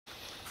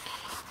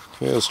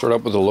Okay, let's start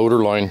up with the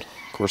loader line.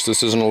 Of course,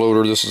 this isn't a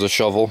loader, this is a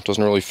shovel.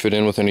 Doesn't really fit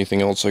in with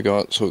anything else I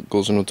got, so it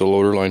goes in with the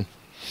loader line.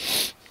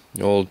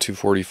 The old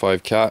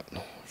 245 Cat,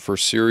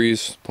 first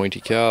series, pointy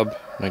cab,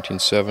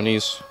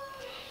 1970s.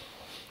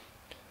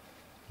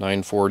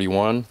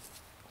 941,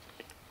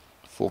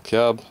 full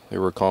cab. They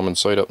were a common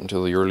sight up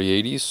until the early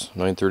 80s.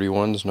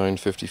 931s,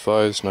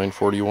 955s,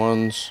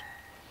 941s,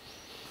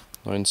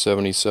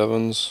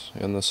 977s,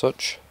 and the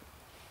such.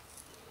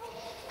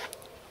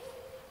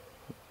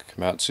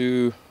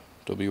 Komatsu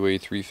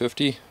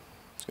WA350.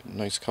 It's got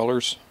nice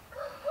colors.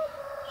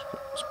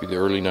 Must be the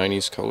early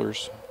 90s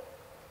colors.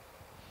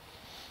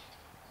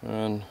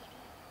 And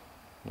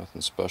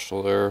nothing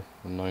special there.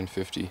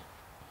 950.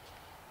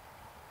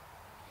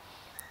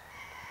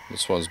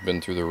 This one's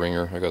been through the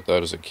ringer. I got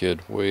that as a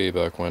kid, way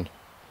back when.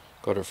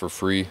 Got it for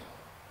free.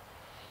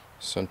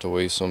 Sent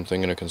away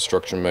something in a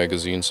construction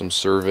magazine, some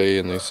survey,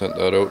 and they sent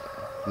that out.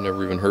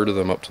 Never even heard of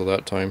them up till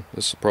that time.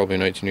 This is probably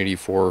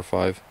 1984 or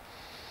 5.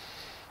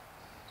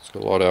 It's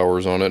got a lot of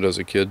hours on it as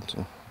a kid.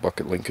 So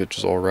bucket linkage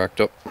is all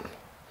racked up.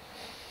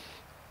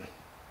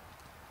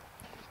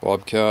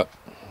 Bobcat,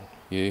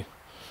 yay.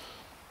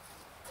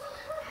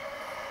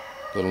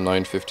 Little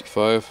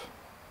 955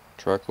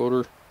 track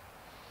loader.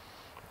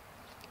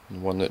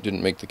 One that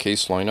didn't make the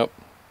case lineup.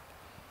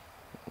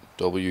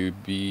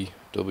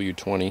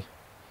 WB-W20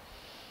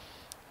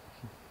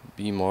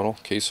 B model.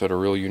 Case had a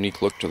real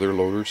unique look to their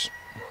loaders.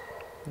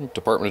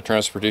 Department of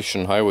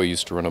Transportation Highway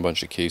used to run a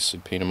bunch of cases.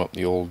 They'd paint them up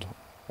the old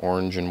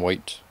orange and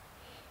white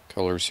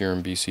colors here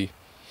in BC.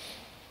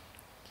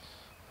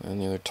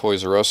 And the other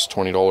Toys R Us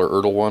 $20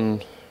 Ertl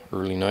one,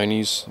 early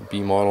 90s,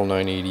 B model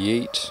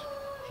 988.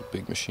 A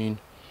big machine.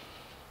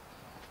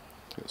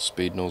 Got a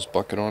spade nose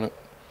bucket on it.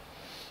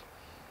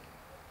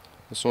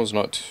 This one's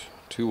not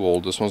too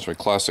old. This one's my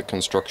classic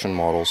construction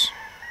models.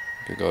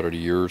 I got it a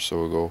year or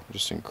so ago.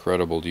 Just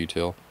incredible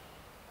detail.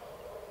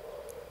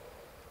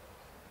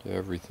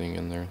 Everything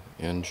in there.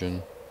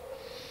 Engine.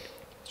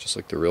 It's just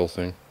like the real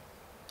thing.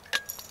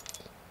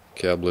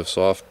 Cab lifts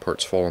off,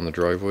 parts fall in the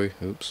driveway.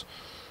 Oops.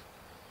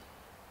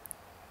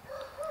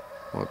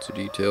 Lots of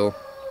detail.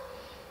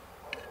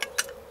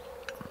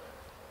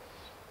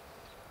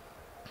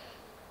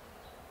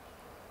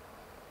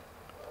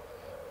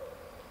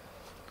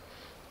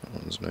 That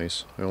one's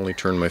nice. I only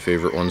turn my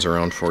favorite ones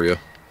around for you.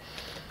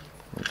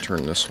 I'll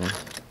turn this one.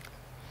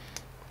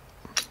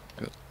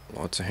 Got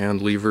lots of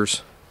hand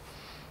levers.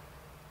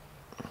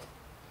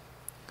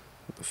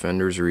 The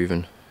fenders are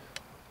even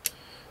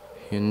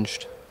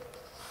hinged.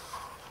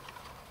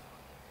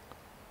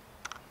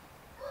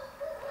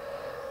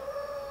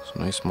 It's a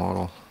nice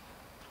model.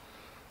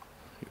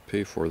 You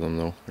pay for them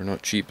though, they're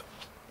not cheap.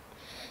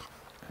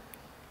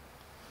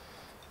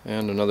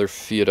 And another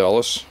Fiat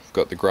Ellis. I've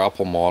got the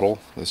Grapple model.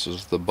 This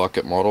is the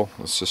bucket model,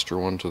 a sister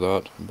one to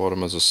that. I bought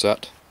them as a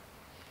set.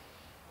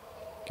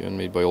 Again,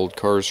 made by Old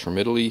Cars from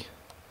Italy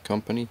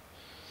company.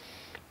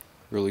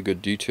 Really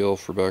good detail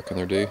for back in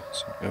their day.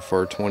 It's an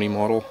FR20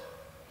 model.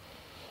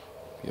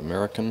 The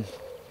American.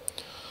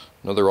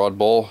 Another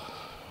oddball.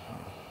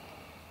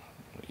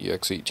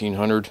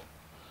 EX1800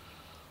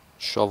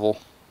 shovel.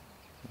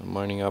 A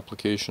mining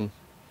application.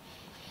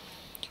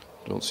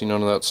 Don't see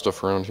none of that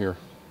stuff around here.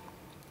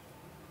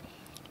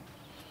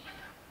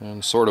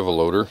 And sort of a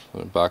loader,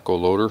 a backhoe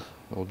loader,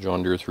 old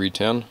John Deere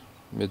 310,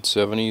 mid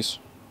 70s,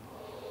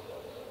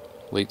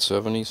 late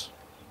 70s,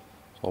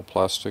 all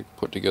plastic,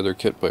 put together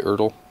kit by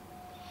Ertl.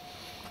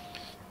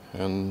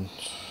 And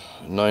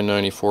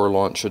 994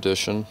 launch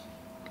edition,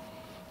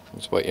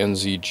 it's by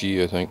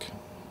NZG I think.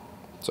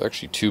 It's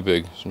actually too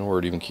big, there's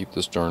nowhere to even keep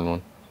this darn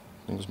one.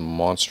 I think it's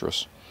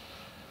monstrous.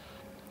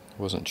 It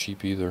wasn't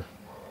cheap either.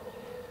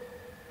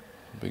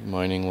 Big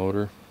mining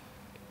loader.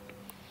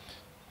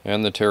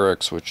 And the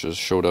Terex, which has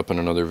showed up in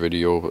another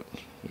video, but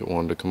it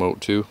wanted to come out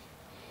too.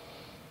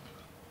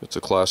 It's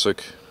a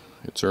classic.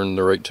 It's earned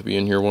the right to be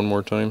in here one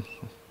more time.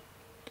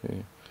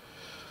 Okay.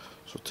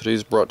 So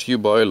today's brought to you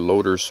by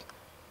Loaders.